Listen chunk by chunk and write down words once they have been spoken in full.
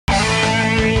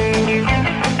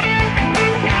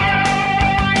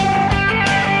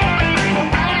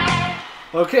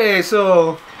Okay,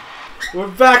 so we're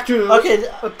back to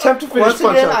attempt to finish once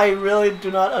again, Punch-Out. I really do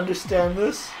not understand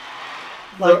this.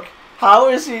 Like, how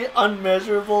is he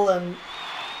unmeasurable and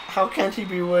how can't he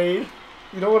be weighed?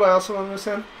 You know what I also don't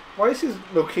understand? Why is his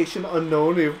location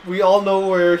unknown if we all know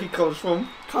where he comes from?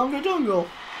 Congo Jungle.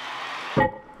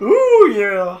 Ooh,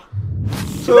 yeah.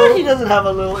 So he doesn't have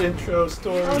a little intro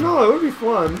story. I know, it would be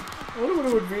fun. I wonder what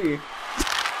it would be.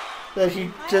 That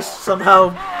he just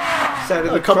somehow sat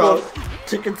in a couple of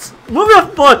tickets. Move your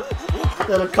foot!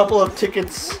 That a couple of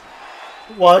tickets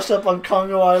washed up on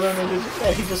Congo Island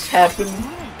and he just happened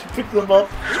to pick them up.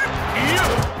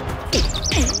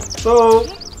 So,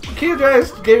 King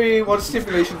Andreas gave me one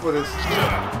stipulation for this.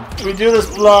 We do this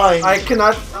blind. I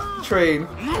cannot train.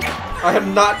 I have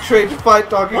not trained to fight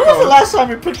Donkey Kong. When was the last time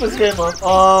you picked this game up?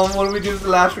 When we did the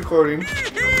last recording.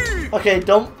 Okay,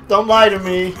 don't lie to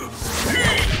me.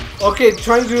 Okay,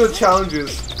 trying to do the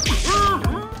challenges.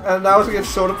 And that was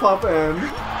against Soda Pop and...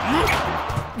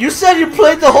 You said you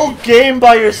played the whole game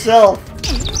by yourself.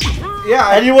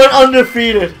 Yeah, and you went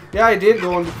undefeated. Yeah, I did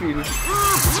go undefeated.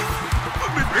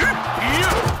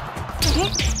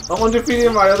 I'm undefeated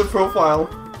in my other profile.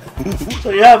 So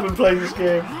you have been playing this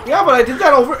game. Yeah, but I did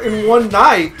that over in one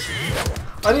night.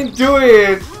 I didn't do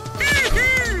it.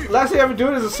 Last thing I've been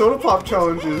doing is the Soda Pop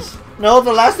challenges. No,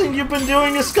 the last thing you've been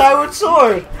doing is Skyward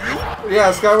Sword.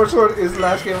 Yeah, Skyward Sword is the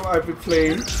last game I've been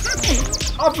playing.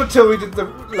 Up until we did the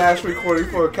last recording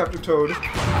for Captain Toad.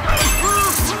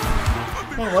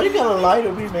 Man, why you gotta lie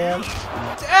to me, man?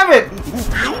 Damn it!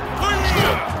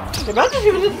 Imagine if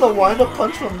you did the wind-up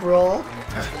punch from Brawl.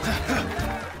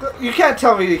 You can't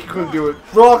tell me he couldn't do it.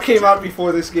 Brawl came out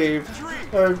before this game.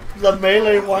 Or the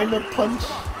melee wind-up punch,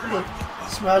 the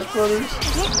Smash Brothers.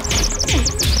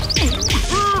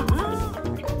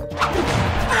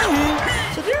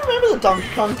 So do you remember the Donkey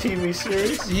Kong TV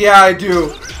series? Yeah, I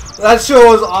do. That show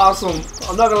was awesome.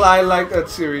 I'm not gonna lie, I like that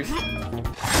series.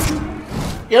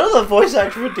 You know the voice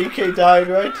actor for DK died,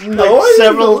 right? No, like I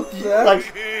several, didn't know that. like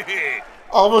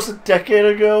almost a decade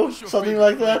ago, something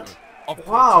like that.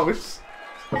 Wow, it's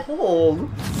old.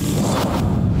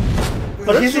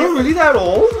 But he's not really that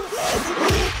old?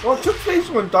 Well, it took place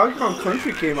when Donkey Kong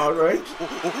Country came out, right?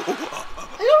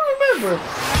 I don't remember.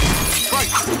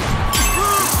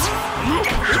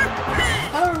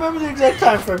 I don't remember the exact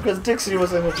time frame because Dixie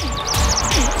was in it.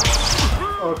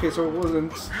 Okay, so it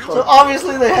wasn't... So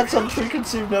obviously they had some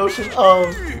preconceived notion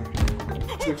of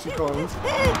Dixie Kong.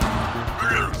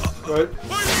 Right?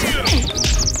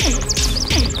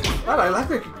 God, I like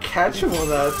that I could catch him on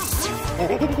that.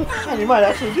 And you might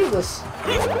actually do this.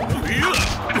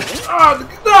 Oh,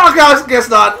 no, guys, guess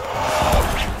not.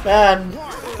 Man,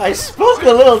 I spoke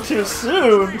a little too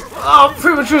soon. Oh,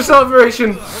 premature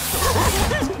celebration.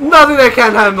 Nothing I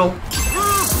can't handle.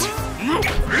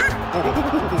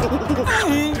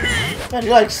 Man, he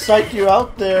like psyched you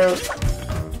out there.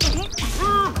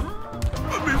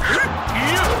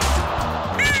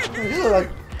 He's like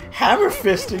hammer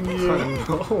fisting you. I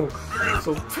know.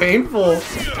 So painful.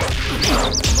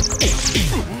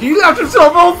 He left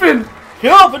himself open. He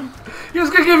opened. He was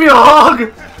gonna give me a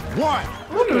hug.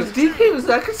 I wonder, was DK, was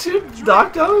that considered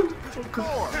knockdown?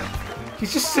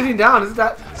 He's just sitting down, is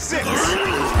that... 6.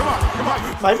 Come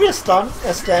on. Might be a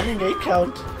standing 8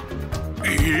 count.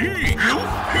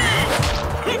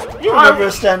 You remember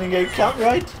a standing 8 count,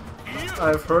 right?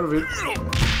 I've heard of it.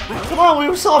 Come on,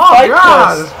 we saw Fight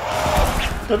Quest.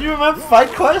 Don't you remember Fight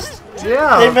Quest?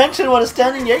 Yeah. They mentioned what a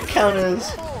standing 8 count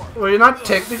is. Well, you're not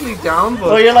technically down, but...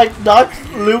 Well, you're like knocked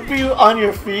loopy on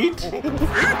your feet.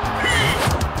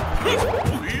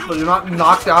 But you're not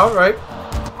knocked out, right?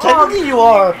 Technically you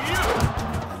are.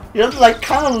 You're like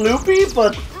kind of loopy,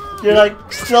 but you're like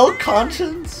still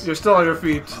conscious. You're still on your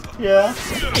feet. Yeah.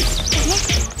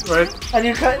 Right? And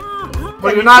you kind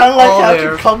but you're not like all how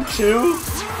there. to come to.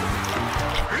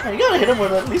 And you gotta hit him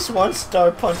with at least one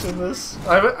star punch in this.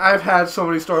 I've had so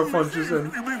many star punches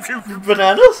and...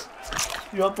 Bananas?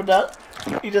 You want banana?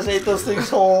 You just ate those things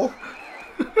whole.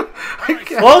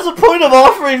 What was the point of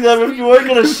offering them if you weren't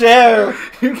gonna share?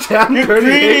 You damn You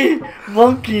greedy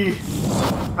monkey.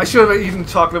 I should have eaten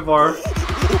chocolate bar.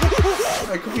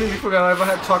 I completely forgot I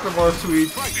had chocolate bars to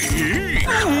eat.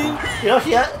 You know,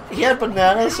 he had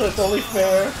bananas, so it's only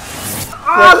fair.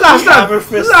 Ah, last time!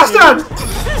 Last time!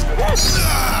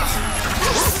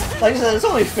 Like I said, it's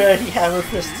only fair he hammer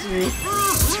fists you.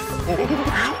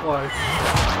 Why?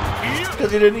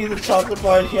 Because he didn't eat the chocolate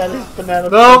bar and he had his banana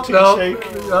protein shake.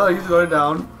 No, he's going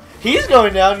down. He's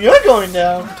going down, you're going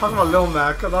down. I'm talking about Lil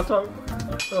Mac, I'm not talking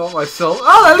about myself.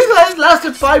 Oh, at least I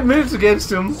lasted 5 minutes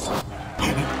against him.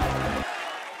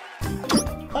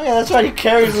 Oh Yeah, that's right. He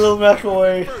carries Lil Mac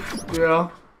away. Yeah.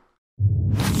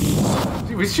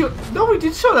 We should. No, we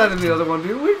did show that in the other one,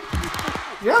 didn't we?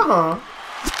 Yeah. I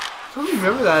don't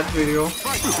remember that video.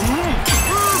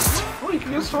 Oh, you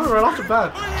can get started right off the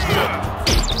bat.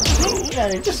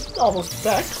 Yeah, he just almost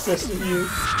back-fisted you.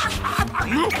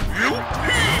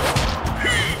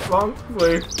 Wrong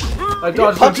way. I You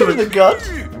dodged punch him in into the it. gut.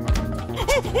 I'm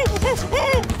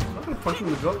not gonna punch him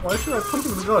in the gut. Why should I punch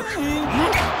him in the gut?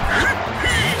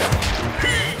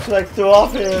 To like throw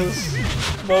off his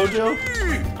mojo.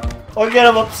 Or get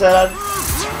him upset.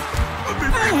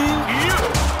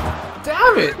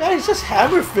 Damn it! Yeah, he's just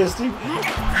hammer fisting.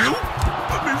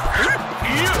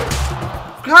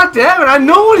 God damn it! I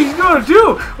know what he's gonna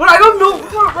do, but I don't know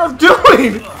what I'm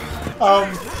doing.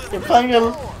 You're playing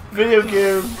a video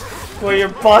game where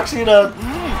you're boxing a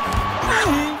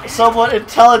somewhat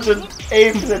intelligent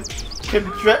ape that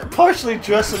can partially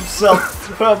dress himself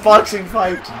for a boxing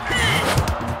fight.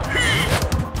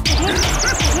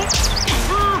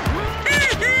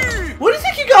 Where do you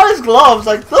think he got his gloves?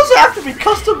 Like, those have to be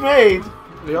custom made.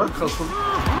 They are custom.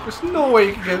 There's no way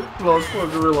you can get gloves for a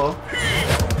gorilla.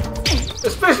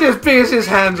 Especially as big as his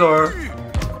hands are.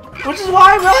 Which is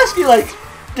why I'm asking, like,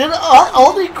 did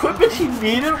all the equipment he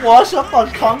needed wash up on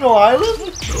Congo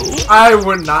Island? I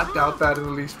would not doubt that in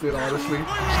the least bit, honestly.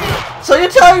 So you're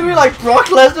telling me, like, Brock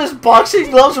Lesnar's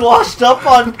boxing gloves washed up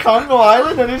on Congo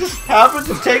Island and he just happened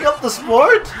to take up the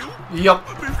sport? Yup.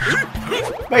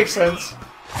 Makes sense.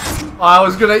 I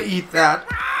was gonna eat that.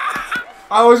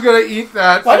 I was gonna eat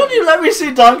that. Why don't you let me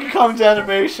see Donkey Kong's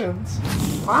animations?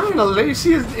 I'm gonna let you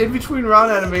see his in-between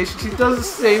round animations. He does the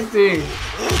same thing.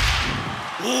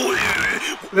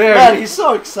 There. Man, he's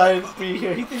so excited to be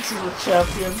here. He thinks he's a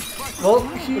champion. Well,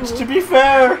 Which, to be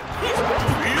fair,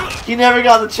 he never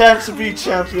got the chance to be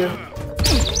champion.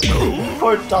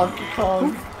 Poor Donkey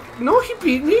Kong. no, he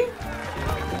beat me.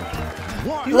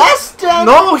 Last stand.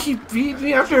 No, he beat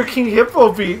me after King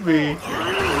Hippo beat me.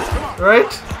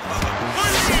 Right?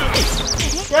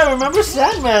 Yeah, remember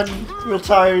Sandman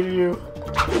retired you.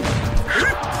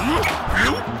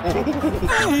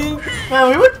 Man,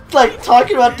 we were like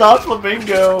talking about Don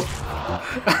Flamingo.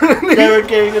 They were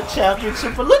getting a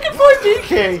championship, but looking for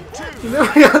DK. You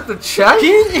never got the check? He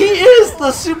is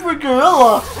the super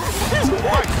gorilla.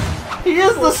 He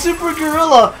is the super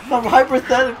gorilla from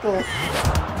Hypothetical.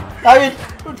 I mean,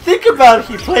 think about it.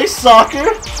 He plays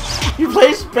soccer. He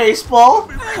plays baseball.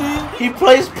 He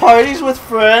plays parties with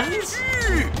friends.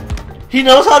 He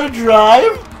knows how to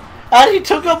drive. And he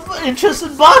took up interest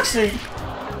in boxing.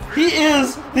 He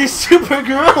is the super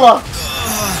gorilla.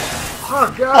 Oh,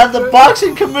 God. And the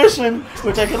boxing commission,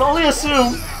 which I can only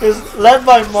assume is led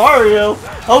by Mario,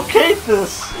 okayed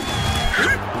this.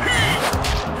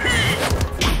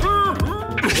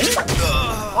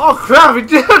 Oh crap, he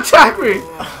did attack me!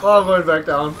 Oh, I'm going back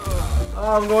down.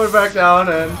 I'm going back down,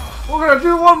 and we're gonna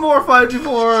do one more fight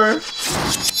before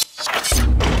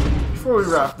we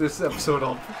wrap this episode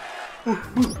up.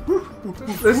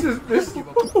 this.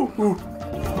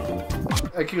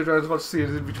 I can't try as much to see it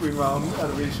in between round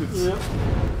animations. Yep.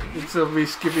 Instead of me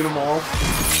skipping them all.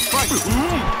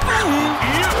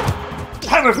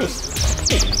 Hammer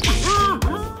fist.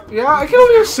 Yeah, I can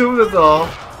only assume that the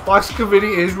boxing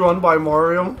committee is run by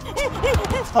Mario.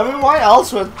 I mean, why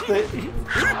else would they,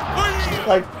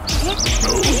 like,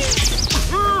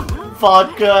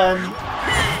 vodka and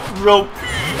rope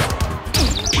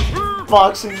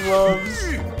boxing gloves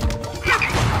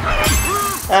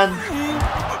and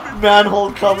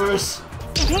manhole covers.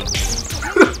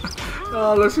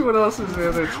 Let's see what else is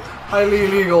in it. Highly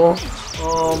illegal.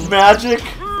 Magic,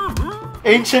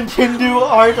 ancient Hindu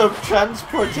art of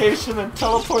transportation and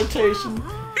teleportation.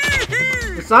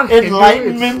 It's not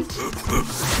Enlightenment. Hindu,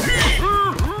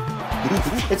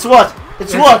 It's what?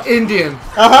 It's what? Indian.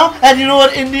 And you know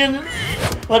what Indian?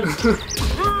 What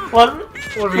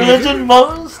religion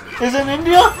most is in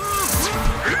India?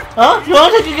 Huh? You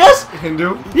want to take a guess?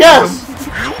 Hindu? Yes.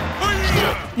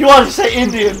 You wanted to say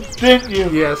Indian, didn't you?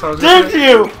 Yes, I was gonna Didn't say,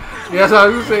 you? Yes, I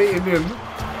was gonna say Indian.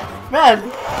 Man,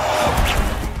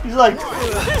 he's like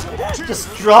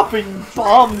just dropping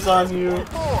bombs on you.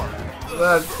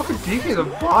 That fucking DK is a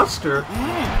monster.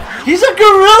 He's a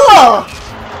gorilla!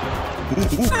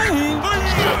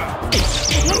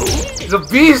 He's a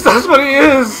beast, that's what he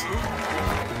is!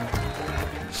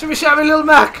 Shimmy shabby little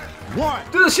Mac!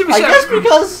 Do the shimmy I shabby!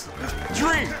 guess because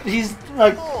he's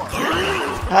like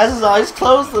has his eyes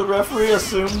closed, the referee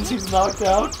assumes he's knocked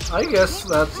out. I guess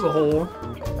that's the whole.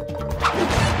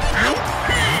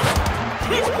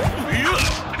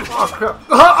 Oh crap!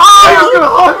 Oh, he's gonna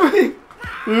hug me!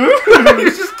 He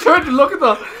just turned to look at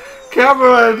the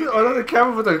Cameron! Oh, not the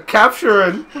Cameron, but the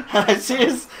Capturing. I see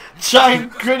his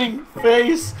giant grinning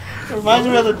face. It reminds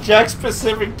me of the Jack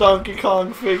Pacific Donkey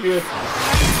Kong figure.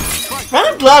 Man,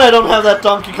 I'm glad I don't have that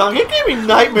Donkey Kong. It gave me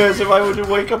nightmares if I were to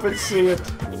wake up and see it.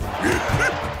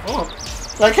 Oh.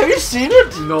 Like, have you seen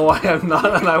it? No, I have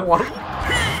not, and I want.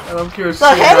 And I'm curious. The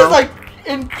head is like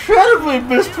incredibly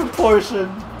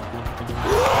misproportioned.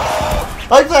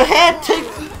 Like the head takes.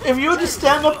 If you were to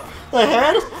stand up the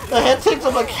head takes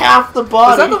up like half the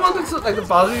body. Is that the one that's like the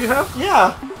Bowser you have?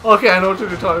 Yeah. Okay, I know what you're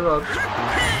talking about.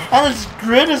 And its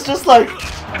grin is just like.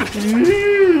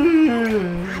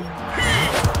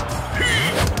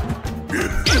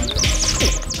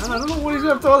 I don't know when he's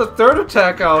gonna throw the third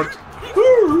attack out.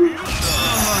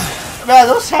 Man,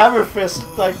 those hammer fists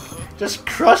like just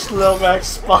crushed Lil Mac's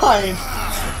spine.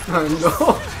 I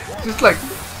know. Just like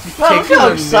Man, look takes how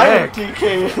the excited neck.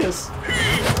 DK is.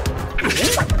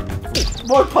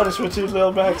 More punishment to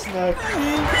Lil Mac's neck.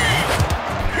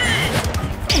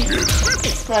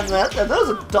 Man, that was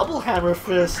a double hammer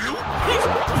fist.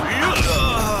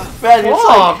 Man, it's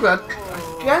Oh, like,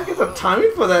 I can't get the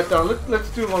timing for that down. Let's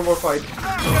do one more fight.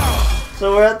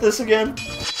 so we're at this again.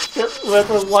 We're at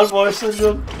the one more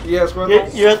syndrome. Yes, we're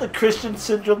You're at the Christian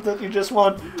syndrome that you just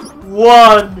want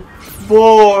one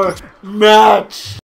more match.